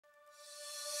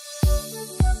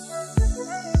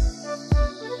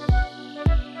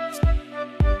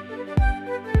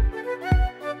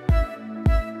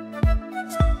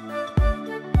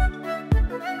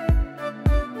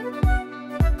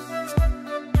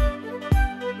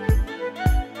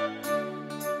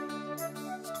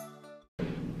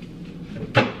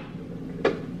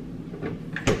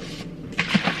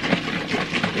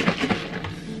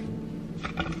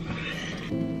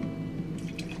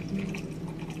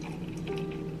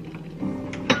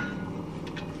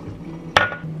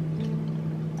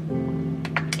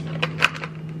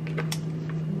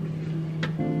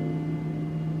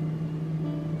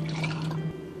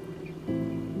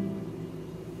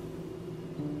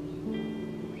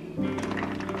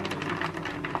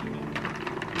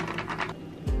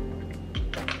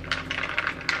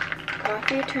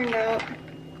coffee turned out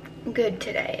good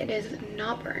today. It is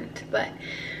not burnt, but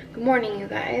good morning, you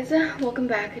guys. Welcome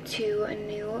back to a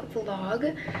new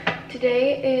vlog.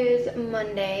 Today is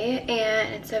Monday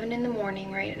and it's 7 in the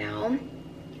morning right now.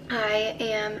 I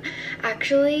am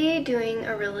actually doing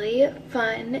a really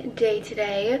fun day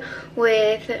today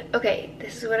with, okay,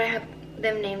 this is what I have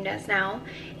them named as now: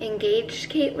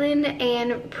 engaged Caitlin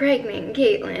and pregnant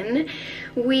Caitlin.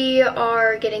 We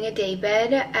are getting a day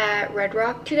bed at Red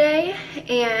Rock today,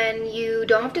 and you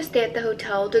don't have to stay at the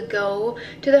hotel to go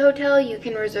to the hotel. You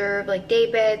can reserve like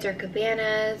day beds or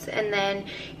cabanas, and then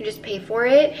you just pay for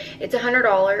it. It's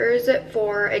 $100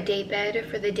 for a day bed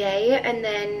for the day, and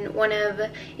then one of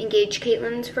engaged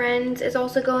Caitlin's friends is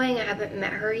also going. I haven't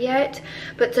met her yet,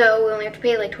 but so we only have to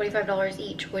pay like $25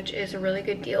 each, which is a really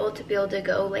good deal to be able to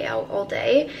go lay out all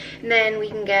day. And then we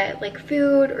can get like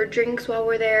food or drinks while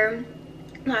we're there.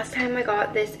 Last time I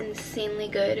got this insanely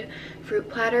good fruit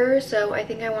platter, so I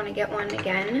think I want to get one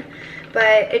again.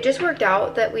 But it just worked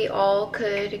out that we all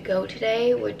could go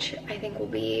today, which I think will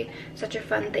be such a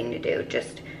fun thing to do.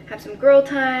 Just have some girl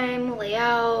time, lay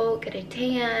out, get a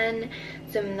tan,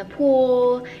 swim in the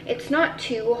pool. It's not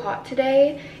too hot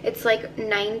today. It's like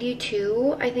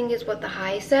 92, I think is what the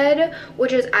high said,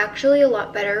 which is actually a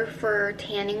lot better for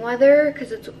tanning weather,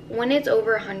 because it's when it's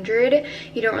over 100,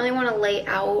 you don't really want to lay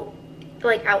out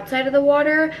like outside of the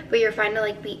water, but you're fine to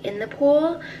like be in the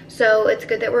pool. So it's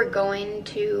good that we're going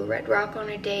to Red Rock on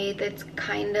a day that's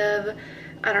kind of,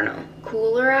 I don't know,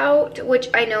 cooler out, which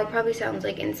I know probably sounds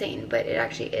like insane, but it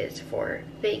actually is for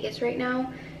Vegas right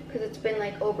now, because it's been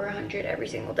like over 100 every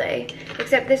single day,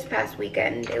 except this past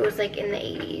weekend it was like in the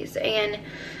 80s. And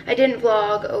I didn't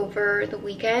vlog over the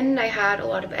weekend. I had a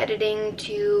lot of editing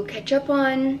to catch up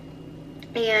on,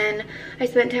 and I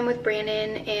spent time with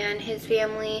Brandon and his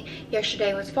family.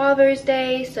 Yesterday was Father's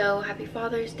Day, so happy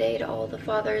Father's Day to all the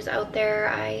fathers out there.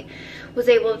 I was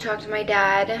able to talk to my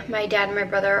dad. My dad and my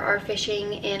brother are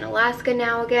fishing in Alaska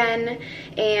now again,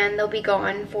 and they'll be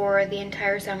gone for the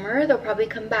entire summer. They'll probably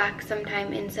come back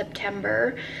sometime in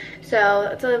September, so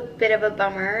that's a bit of a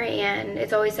bummer. And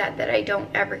it's always sad that I don't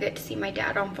ever get to see my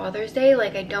dad on Father's Day.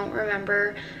 Like, I don't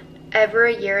remember ever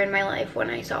a year in my life when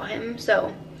I saw him,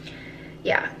 so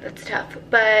yeah, that's tough.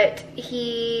 But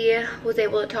he was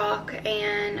able to talk,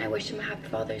 and I wished him a happy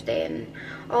Father's Day and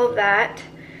all of that.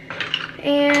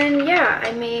 And yeah,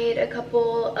 I made a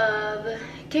couple of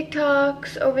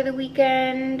TikToks over the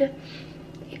weekend.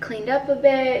 It cleaned up a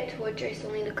bit, which I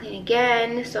still need to clean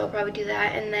again, so I'll probably do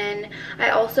that. And then I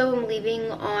also am leaving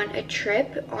on a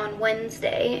trip on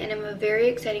Wednesday, and I have a very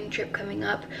exciting trip coming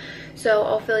up, so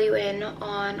I'll fill you in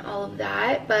on all of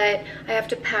that. But I have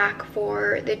to pack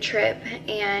for the trip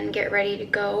and get ready to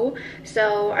go,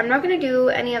 so I'm not going to do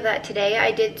any of that today.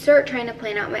 I did start trying to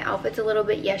plan out my outfits a little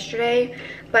bit yesterday,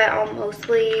 but I'll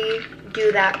mostly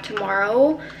do that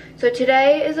tomorrow. So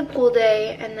today is a pool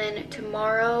day, and then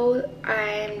tomorrow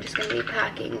I'm just going to be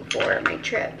packing for my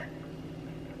trip.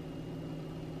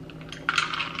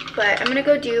 But I'm going to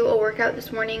go do a workout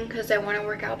this morning because I want to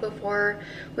work out before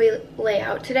we lay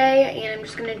out today. And I'm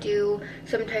just going to do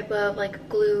some type of like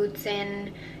glutes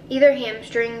and either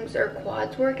hamstrings or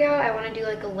quads workout. I want to do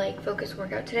like a leg focused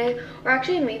workout today. Or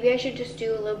actually, maybe I should just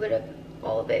do a little bit of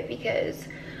all of it, because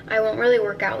I won't really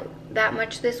work out that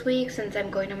much this week since I'm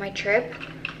going on my trip.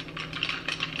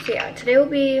 So yeah, today will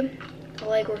be a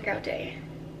leg workout day.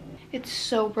 It's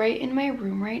so bright in my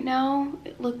room right now.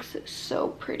 It looks so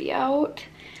pretty out.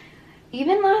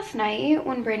 Even last night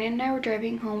when Brandon and I were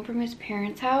driving home from his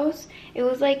parents' house, it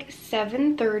was like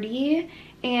 7:30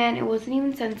 and it wasn't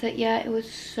even sunset yet. It was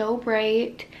so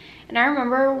bright. And I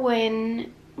remember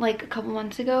when like a couple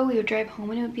months ago we would drive home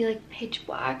and it would be like pitch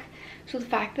black. So the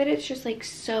fact that it's just like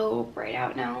so bright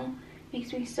out now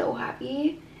makes me so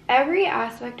happy. Every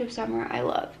aspect of summer I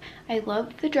love. I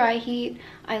love the dry heat.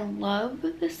 I love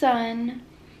the sun.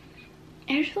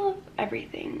 I just love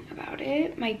everything about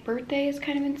it. My birthday is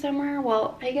kind of in summer.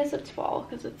 Well, I guess it's fall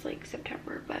because it's like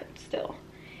September, but still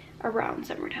around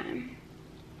summertime.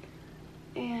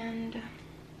 And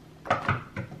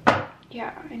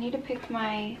yeah, I need to pick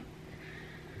my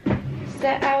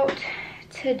set out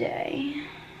today.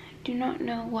 Do not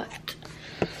know what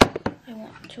I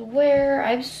want to wear.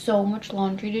 I have so much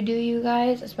laundry to do, you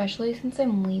guys, especially since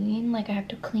I'm leaving. Like, I have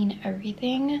to clean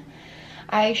everything.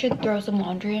 I should throw some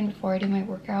laundry in before I do my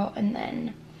workout, and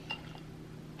then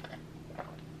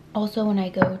also when I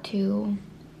go to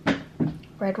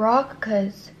Red Rock,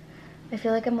 because I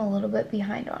feel like I'm a little bit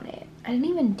behind on it. I didn't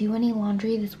even do any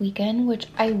laundry this weekend, which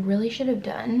I really should have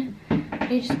done.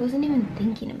 I just wasn't even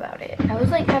thinking about it. I was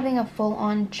like having a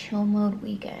full-on chill mode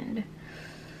weekend.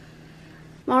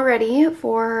 all ready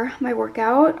for my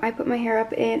workout. I put my hair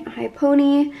up in a high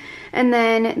pony, and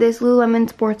then this Lululemon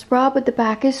sports bra, but the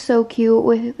back is so cute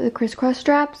with the crisscross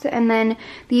straps. And then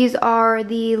these are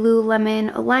the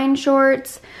Lululemon Align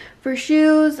shorts. For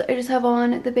shoes, I just have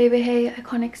on the baybayhay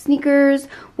iconic sneakers,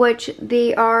 which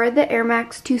they are the Air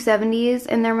Max 270s,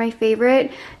 and they're my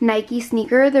favorite Nike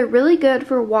sneaker. They're really good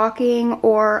for walking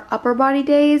or upper body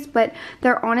days, but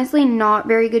they're honestly not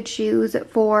very good shoes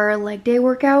for leg day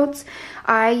workouts.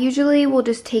 I usually will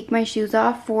just take my shoes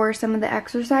off for some of the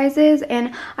exercises,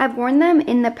 and I've worn them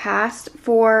in the past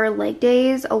for leg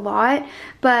days a lot,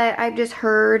 but I've just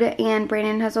heard, and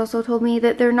Brandon has also told me,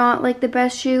 that they're not like the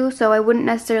best shoe, so I wouldn't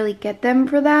necessarily get them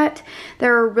for that.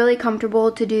 They're really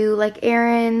comfortable to do like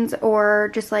errands or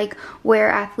just like wear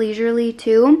athleisurely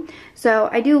too. So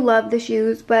I do love the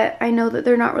shoes, but I know that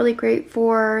they're not really great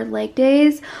for leg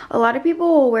days. A lot of people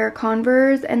will wear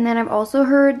Converse, and then I've also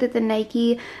heard that the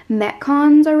Nike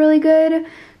Metcons are really good.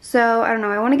 So I don't know,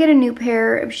 I want to get a new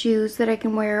pair of shoes that I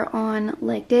can wear on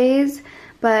leg days,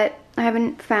 but I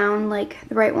haven't found like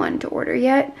the right one to order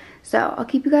yet. So I'll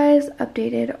keep you guys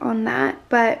updated on that.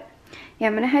 But yeah,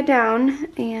 I'm gonna head down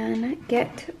and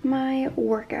get my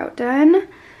workout done.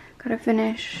 Gotta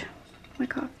finish my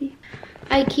coffee.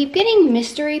 I keep getting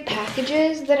mystery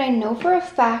packages that I know for a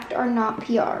fact are not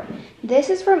PR. This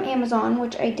is from Amazon,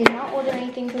 which I did not order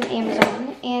anything from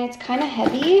Amazon, and it's kind of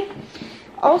heavy.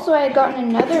 Also, I had gotten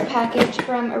another package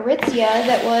from Aritzia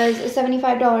that was a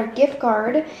 $75 gift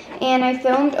card, and I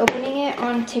filmed opening it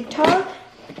on TikTok,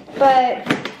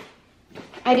 but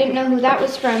I didn't know who that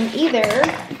was from either.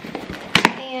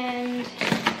 And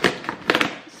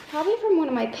it's probably from one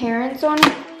of my parents,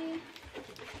 honestly.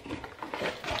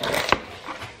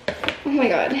 Oh my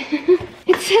god.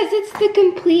 It says it's the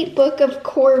complete book of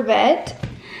Corvette,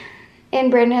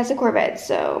 and Brandon has a Corvette,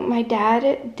 so my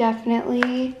dad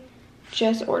definitely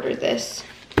just ordered this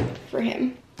for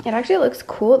him. It actually looks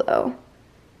cool though.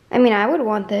 I mean, I would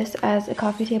want this as a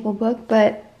coffee table book,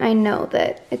 but I know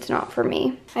that it's not for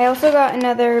me. I also got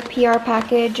another PR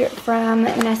package from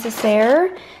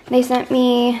Necessaire. They sent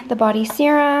me the body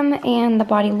serum and the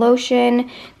body lotion.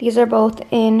 These are both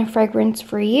in fragrance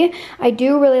free. I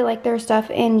do really like their stuff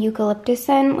in eucalyptus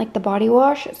scent, like the body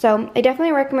wash. So I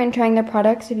definitely recommend trying their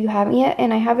products if you haven't yet.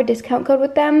 And I have a discount code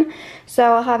with them, so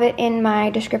I'll have it in my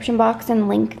description box and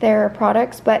link their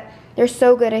products. But they're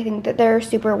so good. I think that they're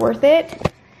super worth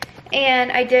it.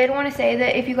 And I did want to say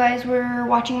that if you guys were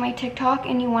watching my TikTok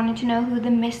and you wanted to know who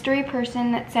the mystery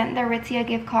person that sent the Aritzia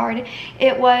gift card,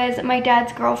 it was my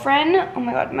dad's girlfriend. Oh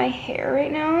my god, my hair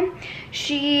right now.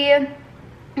 She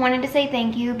wanted to say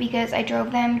thank you because I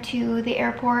drove them to the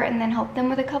airport and then helped them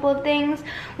with a couple of things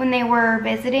when they were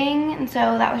visiting. And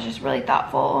so that was just really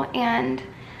thoughtful. And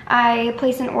I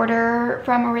placed an order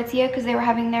from Aritzia because they were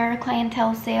having their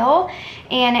clientele sale,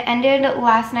 and it ended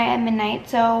last night at midnight.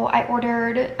 So I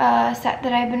ordered a set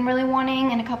that I've been really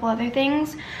wanting and a couple other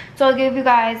things. So I'll give you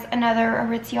guys another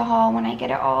Aritzia haul when I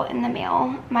get it all in the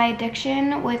mail. My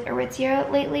addiction with Aritzia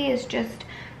lately is just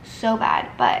so bad,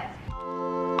 but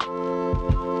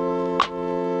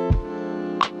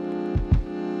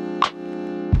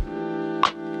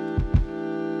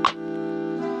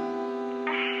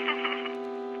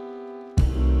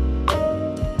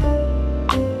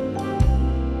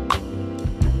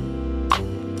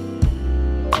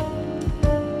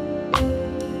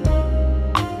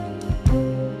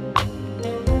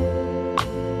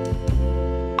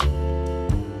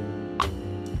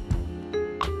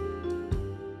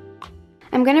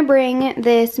I'm gonna bring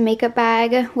this makeup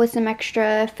bag with some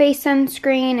extra face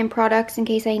sunscreen and products in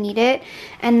case I need it.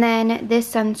 And then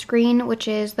this sunscreen, which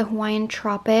is the Hawaiian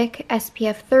Tropic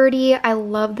SPF 30. I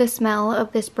love the smell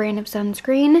of this brand of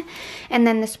sunscreen. And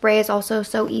then the spray is also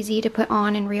so easy to put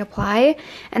on and reapply.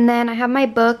 And then I have my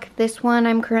book. This one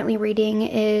I'm currently reading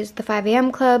is The 5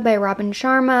 a.m. Club by Robin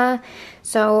Sharma.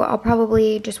 So I'll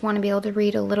probably just want to be able to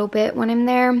read a little bit when I'm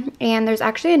there. And there's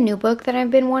actually a new book that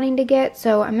I've been wanting to get,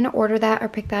 so I'm going to order that or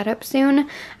pick that up soon.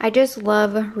 I just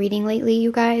love reading lately,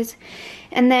 you guys.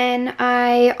 And then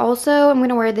I'm going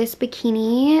to wear this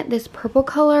bikini. This purple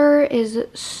color is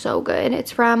so good.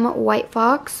 It's from White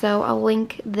Fox, so I'll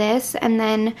link this. And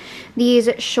then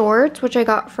these shorts, which I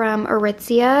got from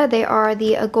Aritzia. They are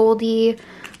the Goldie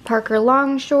Parker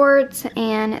long shorts,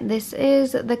 and this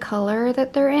is the color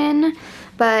that they're in.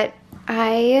 But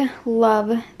I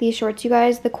love these shorts, you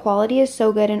guys. The quality is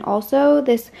so good, and also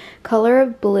this color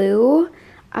of blue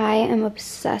I am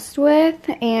obsessed with,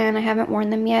 and I haven't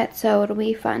worn them yet, so it'll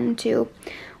be fun to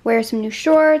wear some new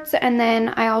shorts, and then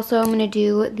I also am gonna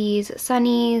do these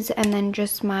sunnies and then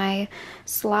just my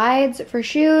slides for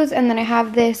shoes. And then I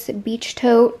have this beach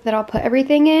tote that I'll put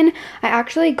everything in. I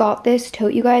actually got this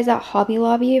tote, you guys, at Hobby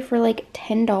Lobby for like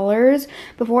 $10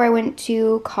 before I went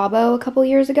to Cabo a couple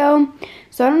years ago.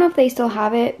 So I don't know if they still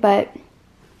have it, but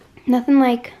nothing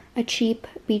like a cheap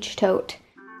beach tote.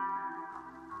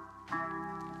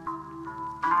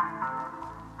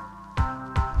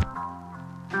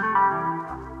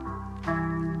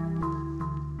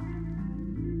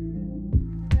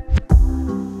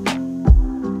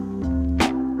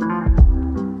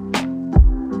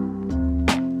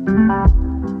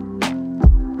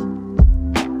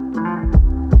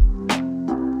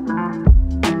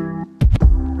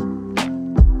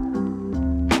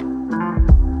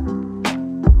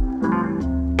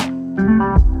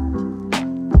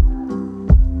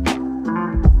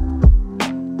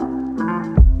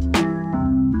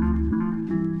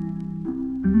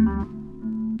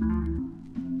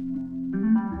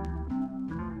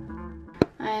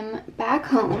 Back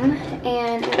home,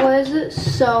 and it was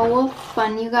so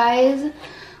fun, you guys.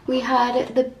 We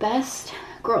had the best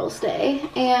girls' day,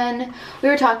 and we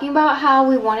were talking about how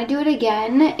we want to do it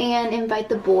again and invite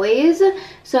the boys,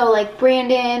 so like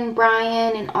Brandon,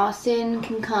 Brian, and Austin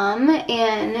can come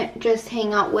and just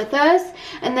hang out with us.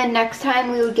 And then next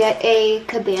time we would get a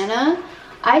cabana.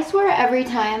 I swear every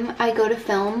time I go to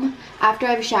film after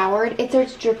I've showered, it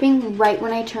starts dripping right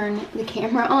when I turn the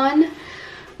camera on.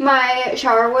 My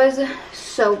shower was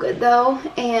so good though,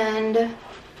 and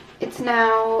it's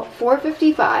now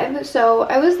 4:55, so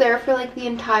I was there for like the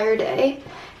entire day,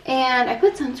 and I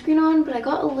put sunscreen on, but I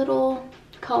got a little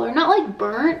color, not like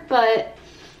burnt, but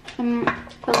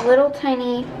a little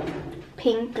tiny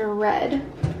pink or red.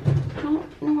 I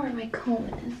don't know where my comb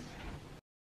is.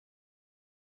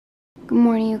 Good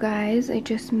morning, you guys. I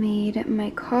just made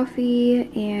my coffee,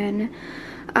 and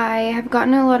I have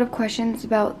gotten a lot of questions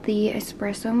about the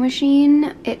espresso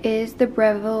machine. It is the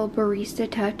Breville Barista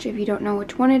Touch, if you don't know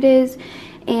which one it is,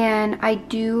 and I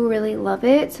do really love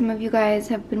it. Some of you guys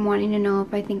have been wanting to know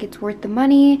if I think it's worth the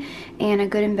money and a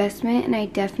good investment, and I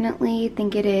definitely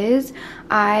think it is.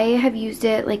 I have used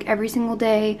it like every single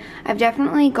day. I've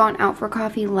definitely gone out for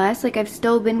coffee less. Like, I've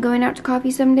still been going out to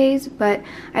coffee some days, but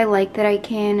I like that I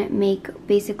can make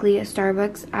basically a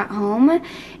Starbucks at home,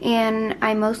 and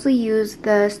I mostly use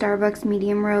the Starbucks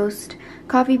medium roast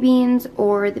coffee beans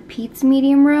or the Pete's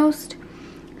medium roast.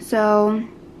 So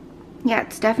yeah,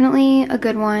 it's definitely a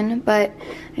good one. But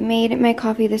I made my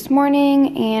coffee this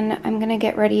morning, and I'm gonna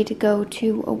get ready to go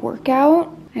to a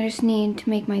workout. I just need to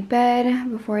make my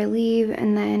bed before I leave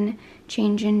and then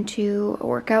change into a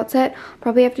workout set.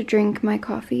 Probably have to drink my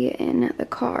coffee in the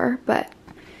car, but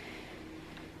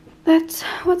that's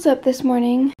what's up this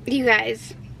morning. You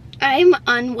guys, I'm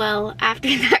unwell after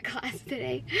that class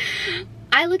today.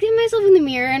 I looked at myself in the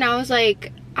mirror and I was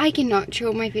like, I cannot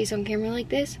show my face on camera like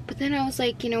this. But then I was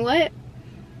like, you know what?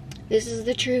 This is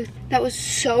the truth. That was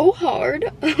so hard.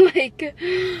 Like,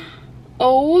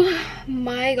 oh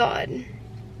my God.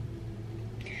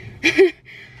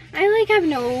 I like have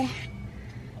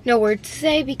no words to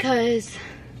say because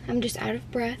I'm just out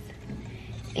of breath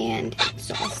and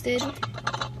exhausted.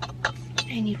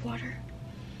 I need water.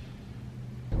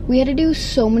 We had to do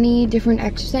so many different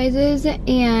exercises,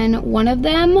 and one of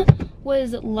them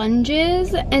was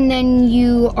lunges, and then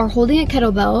you are holding a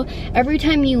kettlebell. Every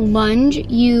time you lunge,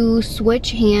 you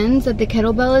switch hands that the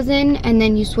kettlebell is in, and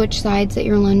then you switch sides that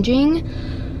you're lunging.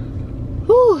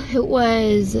 Whew, it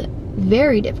was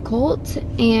very difficult,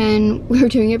 and we were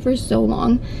doing it for so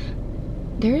long.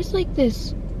 There's like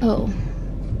this,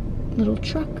 little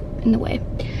truck in the way.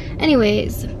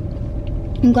 Anyways,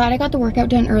 I'm glad I got the workout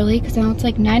done early because now it's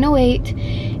like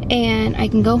 9:08 and I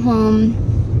can go home.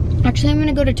 Actually, I'm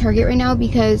gonna go to Target right now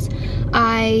because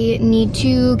I need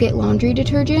to get laundry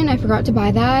detergent. I forgot to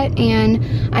buy that, and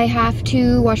I have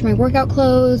to wash my workout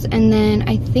clothes, and then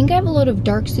I think I have a load of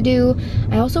darks to do.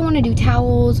 I also want to do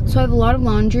towels, so I have a lot of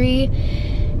laundry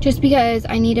just because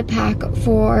I need to pack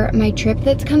for my trip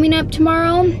that's coming up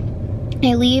tomorrow.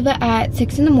 I leave at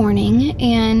 6 in the morning,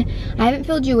 and I haven't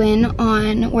filled you in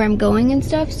on where I'm going and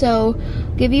stuff, so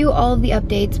I'll give you all of the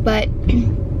updates. But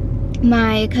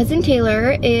my cousin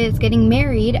Taylor is getting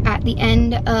married at the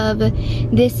end of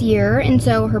this year, and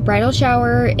so her bridal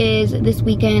shower is this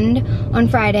weekend on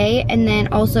Friday, and then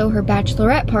also her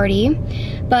bachelorette party.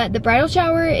 But the bridal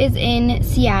shower is in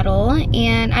Seattle,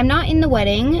 and I'm not in the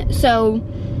wedding, so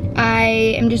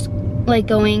I am just like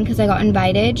going because I got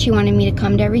invited. She wanted me to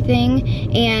come to everything,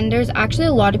 and there's actually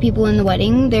a lot of people in the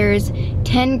wedding. There's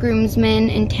 10 groomsmen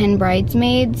and 10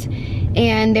 bridesmaids,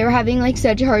 and they were having like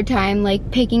such a hard time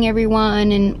like picking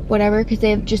everyone and whatever because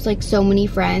they have just like so many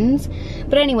friends.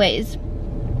 But anyways,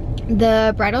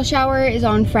 the bridal shower is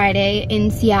on Friday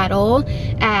in Seattle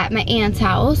at my aunt's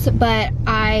house, but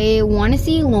I want to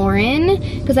see Lauren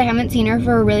because I haven't seen her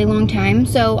for a really long time.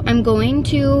 So I'm going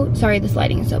to, sorry, this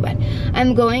lighting is so bad.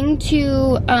 I'm going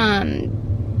to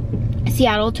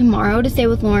Seattle tomorrow to stay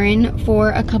with Lauren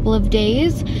for a couple of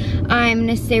days. I'm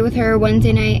gonna stay with her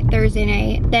Wednesday night, Thursday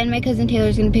night. Then my cousin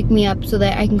Taylor's gonna pick me up so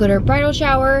that I can go to her bridal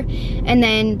shower. And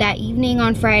then that evening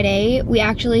on Friday, we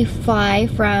actually fly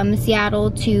from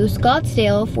Seattle to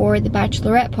Scottsdale for the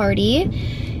bachelorette party.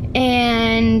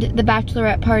 And the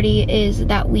bachelorette party is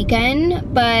that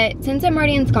weekend. But since I'm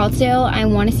already in Scottsdale, I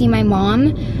wanna see my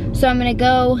mom. So I'm gonna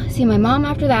go see my mom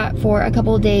after that for a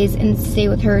couple of days and stay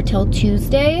with her till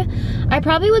Tuesday. I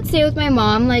probably would stay with my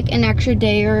mom like an extra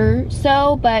day or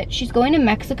so, but she's going to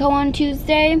Mexico on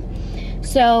Tuesday.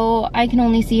 So I can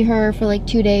only see her for like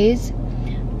 2 days.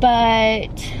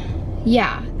 But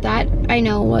yeah, that I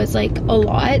know was like a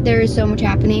lot. There is so much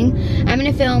happening. I'm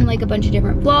gonna film like a bunch of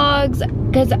different vlogs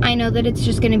because I know that it's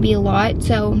just gonna be a lot.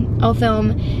 So I'll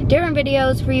film different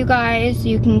videos for you guys so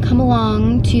you can come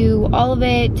along to all of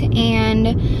it.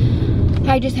 And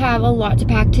I just have a lot to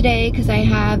pack today because I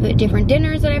have different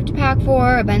dinners that I have to pack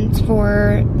for, events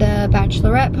for the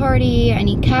bachelorette party. I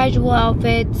need casual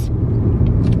outfits.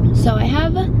 So I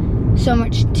have so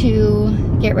much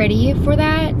to get ready for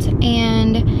that,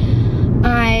 and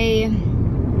I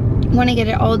want to get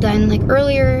it all done like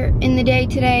earlier in the day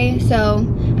today. So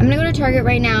I'm gonna go to Target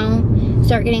right now,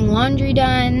 start getting laundry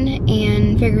done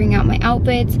and figuring out my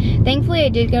outfits. Thankfully I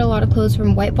did get a lot of clothes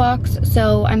from White Box,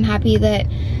 so I'm happy that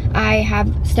I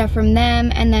have stuff from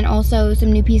them, and then also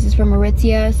some new pieces from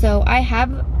Aritzia. So I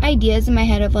have ideas in my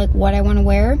head of like what I want to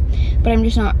wear, but I'm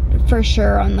just not for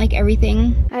sure on like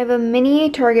everything. I have a mini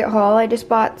Target haul. I just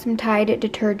bought some Tide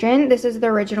detergent. This is the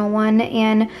original one,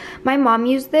 and my mom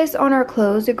used this on our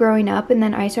clothes growing up, and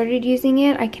then I started using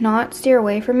it. I cannot steer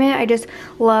away from it. I just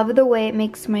love the way it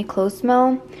makes my clothes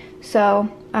smell. So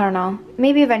I don't know,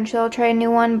 maybe eventually I'll try a new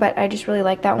one, but I just really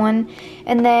like that one.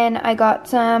 And then I got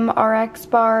some RX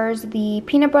bars. The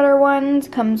peanut butter ones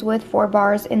comes with 4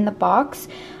 bars in the box.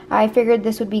 I figured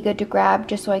this would be good to grab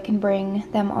just so I can bring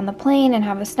them on the plane and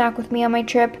have a snack with me on my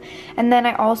trip. And then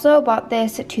I also bought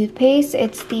this toothpaste.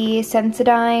 It's the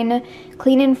Sensodyne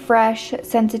Clean and Fresh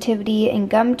Sensitivity and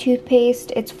Gum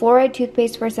Toothpaste. It's fluoride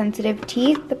toothpaste for sensitive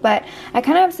teeth, but I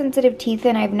kind of have sensitive teeth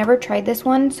and I've never tried this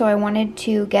one, so I wanted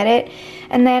to get it.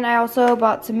 And then I also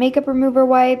bought some makeup remover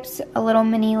wipes, a little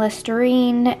mini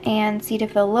Listerine, and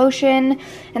Cetaphil lotion.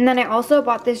 And then I also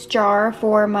bought this jar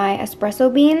for my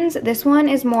espresso beans. This one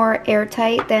is more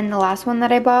airtight than the last one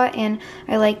that I bought, and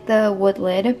I like the wood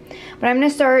lid. But I'm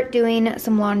gonna start doing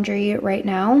some laundry right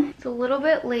now. It's a little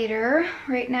bit later.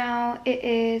 Right now it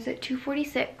is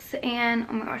 2:46, and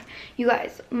oh my gosh, you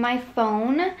guys, my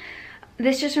phone,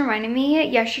 this just reminded me,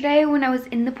 yesterday when I was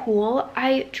in the pool,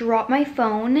 I dropped my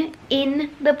phone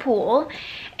in the pool.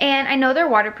 And I know they're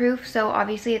waterproof, so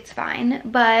obviously it's fine,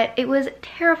 but it was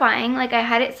terrifying. Like, I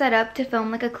had it set up to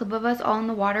film like a clip of us all in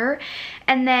the water,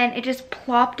 and then it just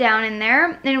plopped down in there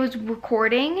and it was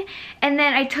recording, and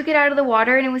then I took it out of the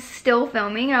water and it was still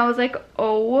filming. I was like,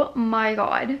 oh my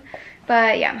god.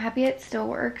 But yeah, I'm happy it still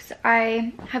works.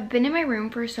 I have been in my room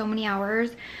for so many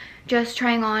hours just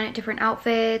trying on different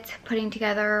outfits, putting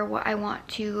together what I want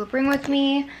to bring with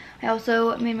me. I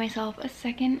also made myself a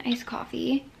second iced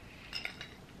coffee,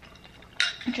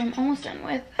 which I'm almost done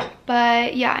with.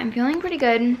 But yeah, I'm feeling pretty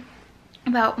good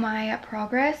about my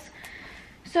progress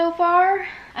so far.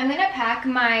 I'm gonna pack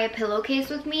my pillowcase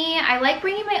with me. I like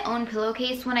bringing my own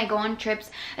pillowcase when I go on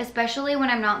trips, especially when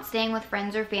I'm not staying with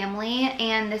friends or family,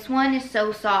 and this one is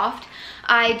so soft.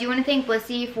 I do want to thank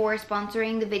Blissy for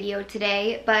sponsoring the video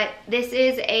today, but this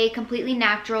is a completely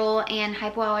natural and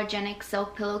hypoallergenic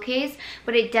silk pillowcase,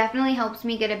 but it definitely helps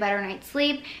me get a better night's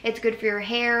sleep. It's good for your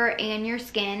hair and your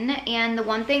skin, and the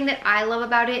one thing that I love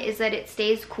about it is that it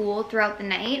stays cool throughout the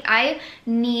night. I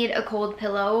need a cold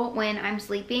pillow when I'm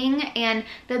sleeping, and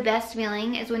the best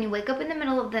feeling is when you wake up in the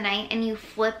middle of the night and you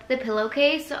flip the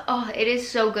pillowcase. Oh, it is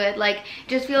so good. Like, it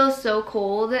just feels so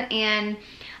cold, and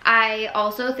I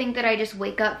also think that I just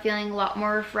wake up feeling a lot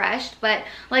more refreshed. But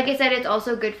like I said, it's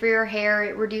also good for your hair.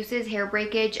 It reduces hair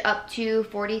breakage up to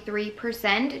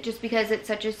 43% just because it's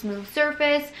such a smooth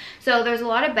surface. So there's a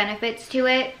lot of benefits to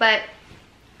it, but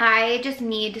I just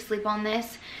need to sleep on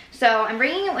this. So I'm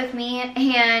bringing it with me,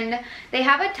 and they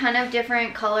have a ton of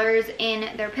different colors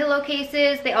in their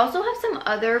pillowcases. They also have some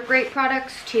other great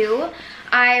products too.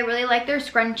 I really like their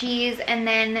scrunchies and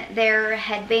then their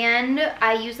headband.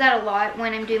 I use that a lot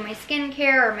when I'm doing my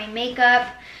skincare or my makeup.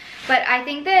 But I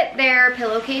think that their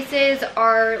pillowcases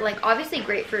are like obviously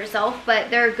great for yourself, but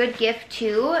they're a good gift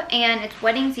too, and it's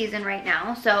wedding season right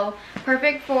now, so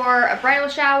perfect for a bridal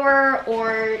shower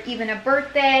or even a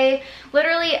birthday.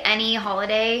 Literally any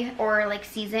holiday or like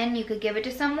season you could give it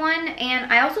to someone.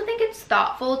 And I also think it's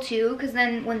thoughtful too, because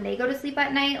then when they go to sleep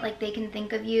at night, like they can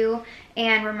think of you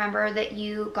and remember that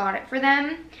you got it for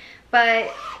them.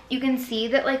 But you can see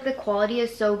that like the quality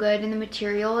is so good and the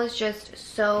material is just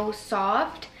so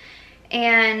soft.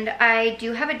 And I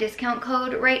do have a discount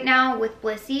code right now with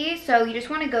Blissy, so you just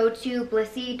want to go to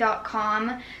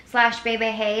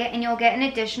blissy.com/baybayhay and you'll get an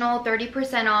additional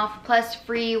 30% off plus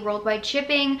free worldwide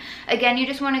shipping. Again, you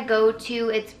just want to go to,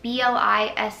 it's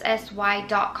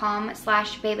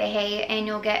blissy.com/baybayhay and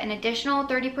you'll get an additional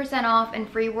 30% off and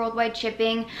free worldwide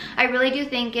shipping. I really do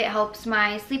think it helps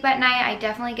my sleep at night. I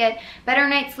definitely get better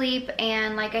night's sleep,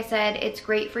 and like I said, it's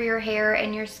great for your hair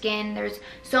and your skin. There's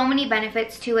so many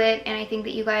benefits to it, and I think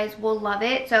that you guys will love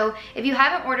it. So if you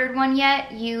haven't ordered one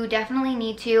yet, you definitely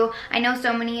need to. I know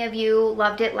so many of you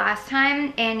loved it last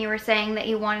time and you were saying that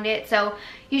you wanted it, so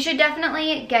you should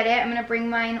definitely get it. I'm gonna bring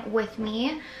mine with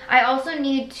me. I also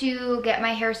need to get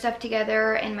my hair stuff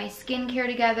together and my skincare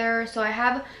together, so I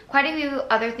have quite a few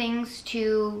other things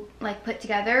to like put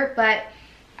together, but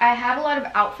I have a lot of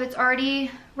outfits already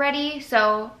ready,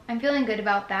 so I'm feeling good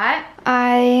about that.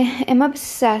 I am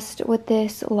obsessed with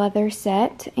this leather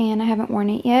set and I haven't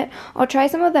worn it yet. I'll try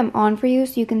some of them on for you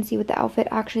so you can see what the outfit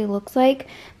actually looks like,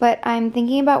 but I'm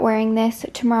thinking about wearing this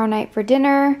tomorrow night for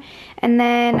dinner. And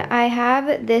then I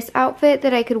have this outfit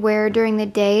that I could wear during the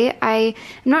day. I'm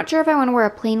not sure if I want to wear a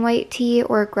plain white tee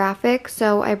or a graphic,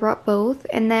 so I brought both.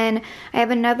 And then I have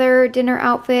another dinner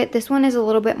outfit. This one is a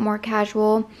little bit more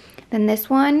casual than this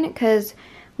one because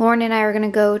Lauren and I are gonna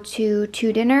go to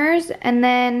 2 dinners. And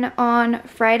then on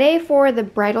Friday for the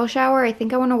bridal shower, I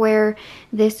think I wanna wear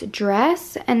this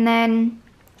dress. And then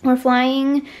we're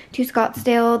flying to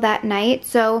Scottsdale that night,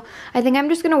 so I think I'm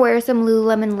just gonna wear some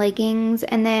Lululemon leggings,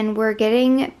 and then we're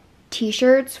getting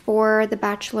t-shirts for the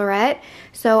bachelorette,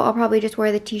 so I'll probably just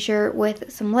wear the t-shirt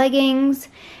with some leggings.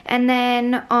 And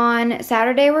then on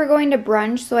Saturday we're going to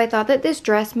brunch, so I thought that this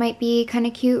dress might be kind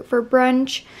of cute for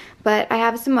brunch, but I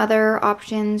have some other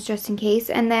options just in case.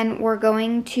 And then we're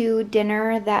going to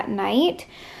dinner that night.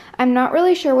 I'm not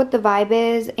really sure what the vibe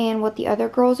is and what the other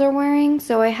girls are wearing,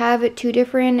 so I have 2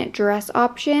 different dress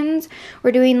options.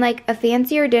 We're doing like a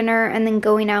fancier dinner and then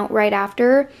going out right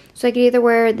after, so I could either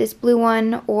wear this blue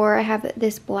one or I have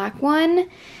this black one.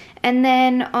 And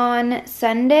then on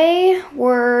Sunday,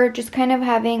 we're just kind of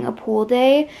having a pool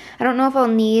day. I don't know if I'll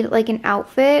need like an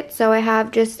outfit, so I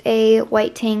have just a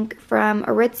white tank from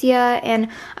Aritzia, and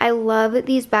I love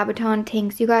these Babaton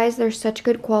tanks, you guys. They're such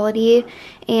good quality,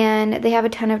 and they have a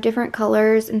ton of different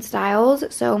colors and styles,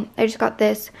 so I just got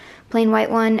this plain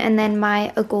white one and then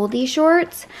my Goldie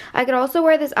shorts. I could also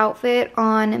wear this outfit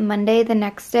on Monday, the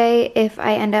next day, if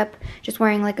I end up just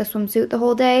wearing like a swimsuit the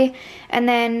whole day. And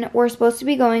then we're supposed to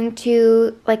be going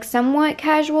to like somewhat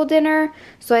casual dinner,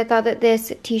 so I thought that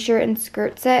this t-shirt and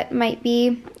skirt set might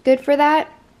be good for that.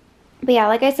 But yeah,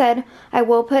 like I said, I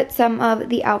will put some of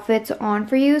the outfits on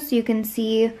for you so you can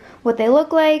see what they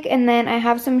look like. And then I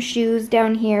have some shoes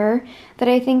down here that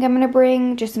I think I'm going to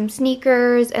bring, just some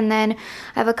sneakers, and then I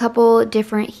have a couple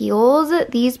different heels.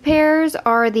 These pairs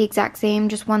are the exact same,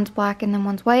 just one's black and then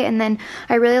one's white. And then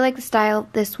I really like the style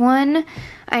of this one.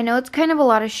 I know it's kind of a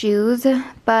lot of shoes,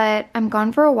 but I'm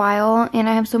gone for a while and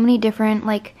I have so many different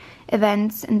like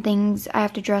events and things I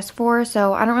have to dress for,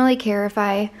 so I don't really care if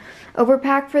I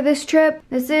overpack for this trip.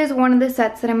 This is one of the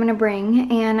sets that I'm gonna bring,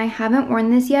 and I haven't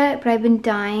worn this yet, but I've been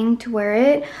dying to wear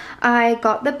it. I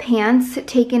got the pants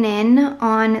taken in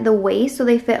on the waist, so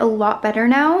they fit a lot better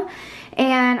now.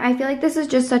 And I feel like this is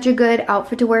just such a good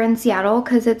outfit to wear in Seattle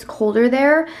because it's colder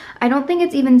there. I don't think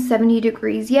it's even 70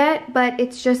 degrees yet, but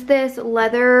it's just this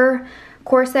leather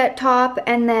corset top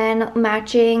and then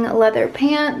matching leather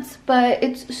pants, but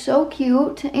it's so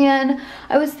cute. And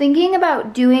I was thinking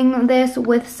about doing this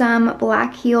with some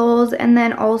black heels and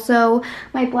then also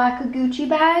my black Gucci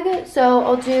bag, so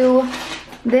I'll do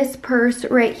this purse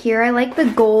right here. I like the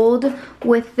gold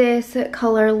with this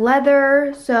color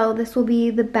leather, so this will be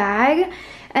the bag.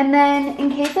 And then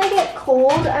in case I get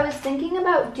cold, I was thinking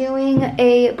about doing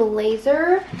a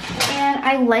blazer, and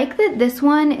I like that this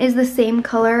one is the same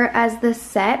color as the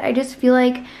set. I just feel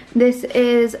like this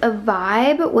is a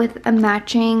vibe with a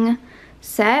matching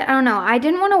set. I don't know, I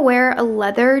didn't want to wear a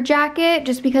leather jacket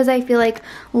just because I feel like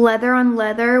leather on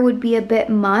leather would be a bit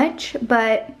much,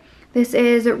 but this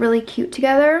is really cute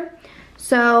together.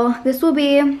 So this will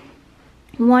be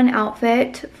one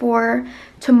outfit for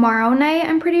tomorrow night,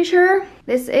 I'm pretty sure.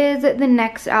 This is the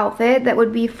next outfit that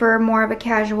would be for more of a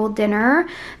casual dinner.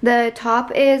 The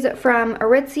top is from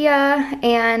Aritzia,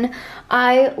 and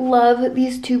I love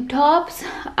these tube tops.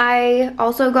 I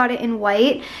also got it in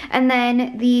white, and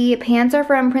then the pants are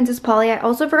from Princess Polly. I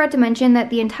also forgot to mention that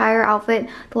the entire outfit,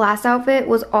 the last outfit,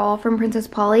 was all from Princess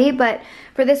Polly, but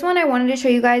for this one I wanted to show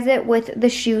you guys it with the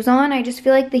shoes on. I just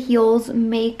feel like the heels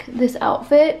make this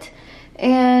outfit.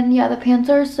 And yeah, the pants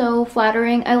are so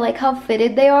flattering. I like how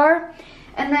fitted they are.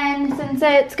 And then since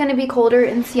it's gonna be colder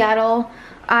in Seattle,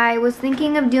 I was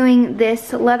thinking of doing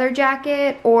this leather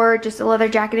jacket or just a leather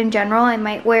jacket in general. I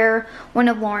might wear one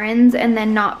of Lauren's and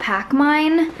then not pack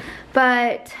mine.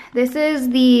 But this is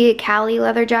the Cali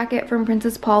leather jacket from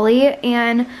Princess Polly,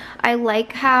 and I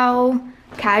like how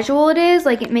casual it is.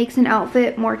 Like, it makes an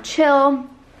outfit more chill,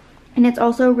 and it's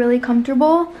also really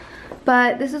comfortable.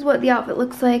 But this is what the outfit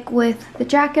looks like with the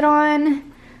jacket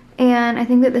on, and I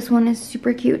think that this one is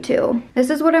super cute too.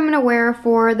 This is what I'm gonna wear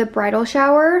for the bridal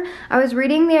shower. I was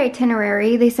reading the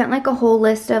itinerary. They sent like a whole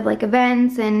list of like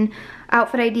events and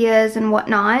outfit ideas and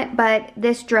whatnot, but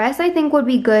this dress I think would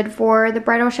be good for the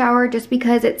bridal shower just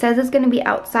because it says it's gonna be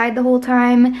outside the whole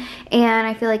time, and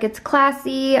I feel like it's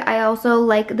classy. I also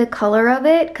like the color of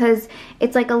it because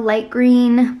it's like a light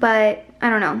green, but I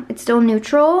don't know, it's still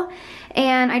neutral.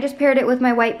 And I just paired it with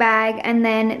my white bag and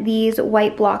then these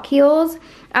white block heels.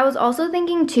 I was also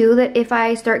thinking too that if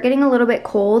I start getting a little bit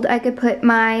cold, I could put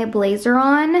my blazer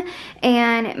on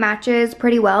and it matches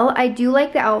pretty well. I do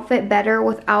like the outfit better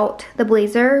without the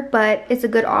blazer, but it's a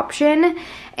good option.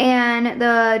 And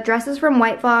the dress is from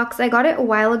White Fox. I got it a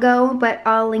while ago, but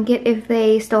I'll link it if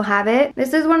they still have it.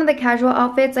 This is one of the casual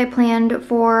outfits I planned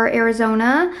for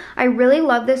Arizona. I really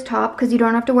love this top because you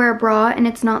don't have to wear a bra and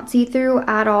it's not see-through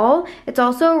at all. It's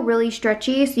also really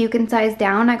stretchy, so you can size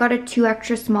down. I got a 2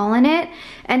 extra small in it.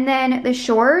 And then the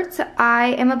shorts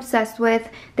I am obsessed with.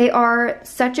 They are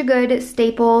such a good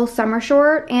staple summer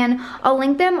short, and I'll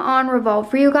link them on Revolve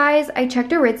for you guys. I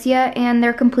checked Aritzia and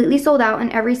they're completely sold out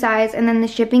in every size, and then the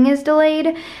shipping is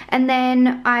delayed. And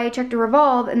then I checked a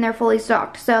Revolve and they're fully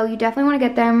stocked, so you definitely want to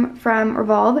get them from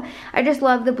Revolve. I just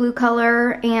love the blue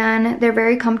color and they're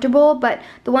very comfortable, but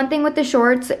the one thing with the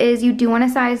shorts is you do want to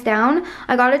size down.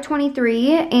 I got a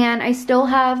 23 and I still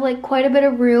have like quite a bit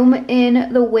of room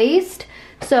in the waist,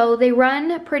 so they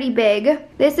run pretty big.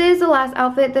 This is the last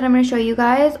outfit that I'm going to show you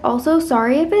guys. Also,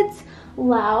 sorry if it's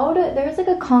loud. There's like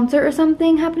a concert or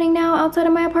something happening now outside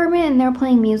of my apartment and they're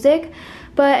playing music.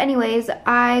 But anyways,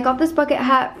 I got this bucket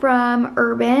hat from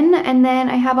Urban, and then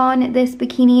I have on this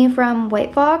bikini from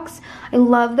White Fox. I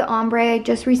love the ombre. I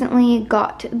just recently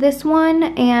got this one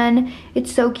and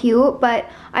it's so cute, but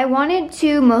I wanted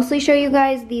to mostly show you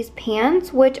guys these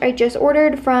pants, which I just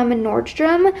ordered from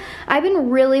Nordstrom. I've been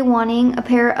really wanting a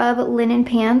pair of linen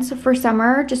pants for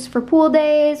summer, just for pool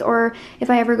days or if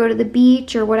I ever go to the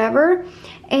beach or whatever.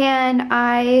 And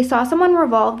I saw some on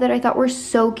Revolve that I thought were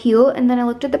so cute, and then I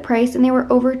looked at the price and they were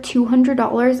over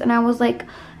 $200, and I was like,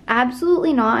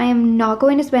 absolutely not. I am not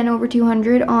going to spend over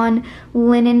 $200 on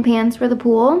linen pants for the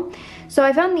pool. So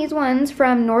I found these ones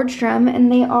from Nordstrom,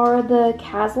 and they are the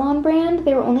Caslon brand.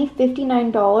 They were only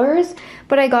 $59,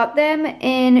 but I got them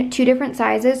in 2 different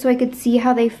sizes so I could see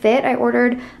how they fit. I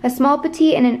ordered a small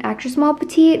petite and an extra small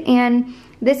petite, and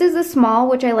this is a small,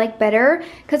 which I like better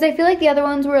because I feel like the other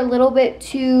ones were a little bit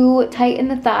too tight in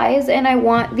the thighs, and I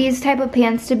want these type of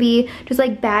pants to be just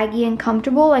like baggy and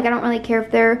comfortable. Like, I don't really care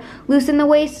if they're loose in the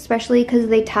waist, especially because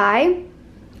they tie.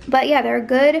 But yeah, they're a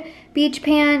good beach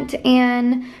pant,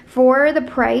 and for the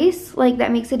price, like,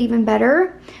 that makes it even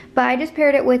better. But I just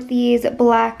paired it with these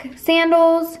black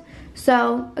sandals.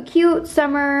 So a cute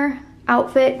summer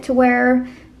outfit to wear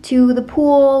to the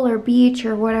pool or beach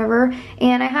or whatever.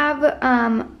 And I have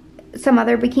some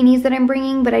other bikinis that I'm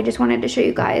bringing, but I just wanted to show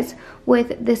you guys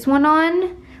with this one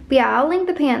on. But yeah, I'll link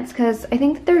the pants because I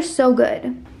think that they're so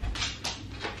good.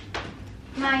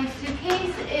 My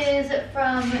suitcase is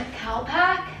from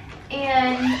Calpac,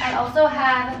 and I also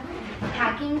have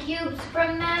packing cubes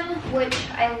from them, which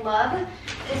I love.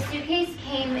 This suitcase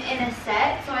came in a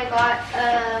set, so I got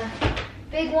a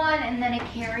big one and then a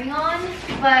carry-on,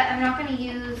 but I'm not going to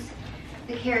use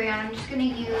the carry-on. I'm just gonna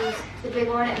use the big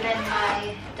one and then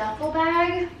my duffel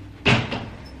bag.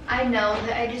 I know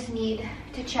that I just need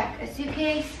to check a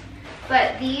suitcase,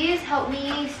 but these help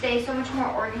me stay so much more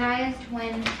organized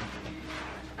when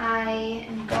I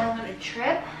am going on a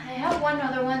trip. I have one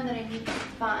other one that I need to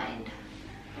find.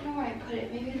 I don't know where I put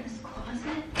it, maybe in this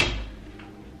closet?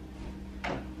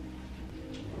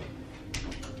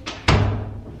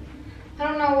 I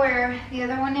don't know where the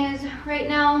other one is right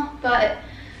now, but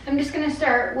I'm just gonna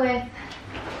start with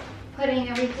putting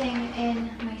everything in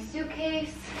my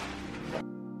suitcase.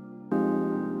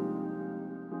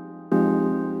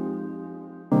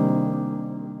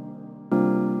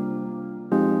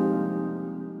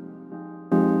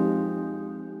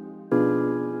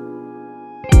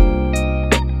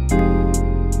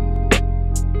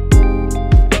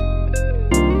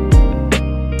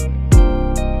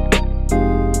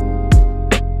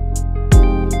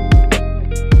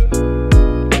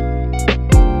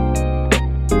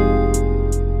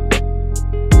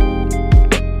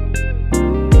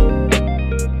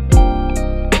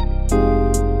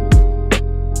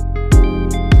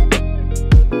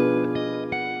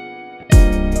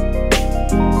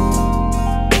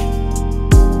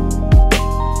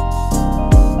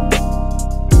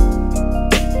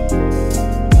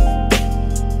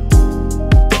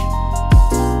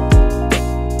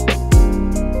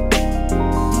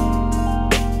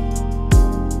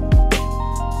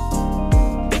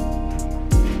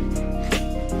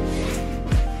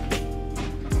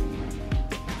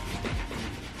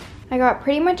 I got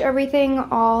pretty much everything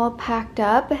all packed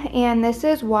up, and this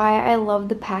is why I love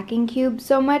the packing cube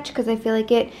so much, because I feel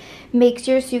like it makes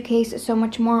your suitcase so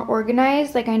much more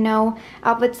organized. Like, I know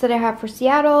outfits that I have for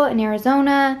Seattle and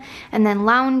Arizona, and then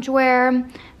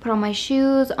loungewear. Put all my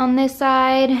shoes on this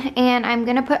side, and I'm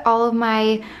gonna put all of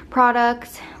my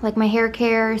products, like my hair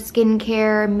care, skin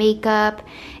care, makeup,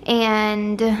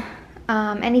 and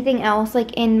anything else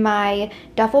like in my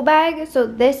duffel bag. So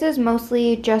this is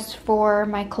mostly just for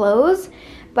my clothes,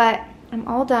 but I'm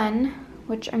all done,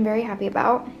 which I'm very happy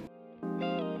about.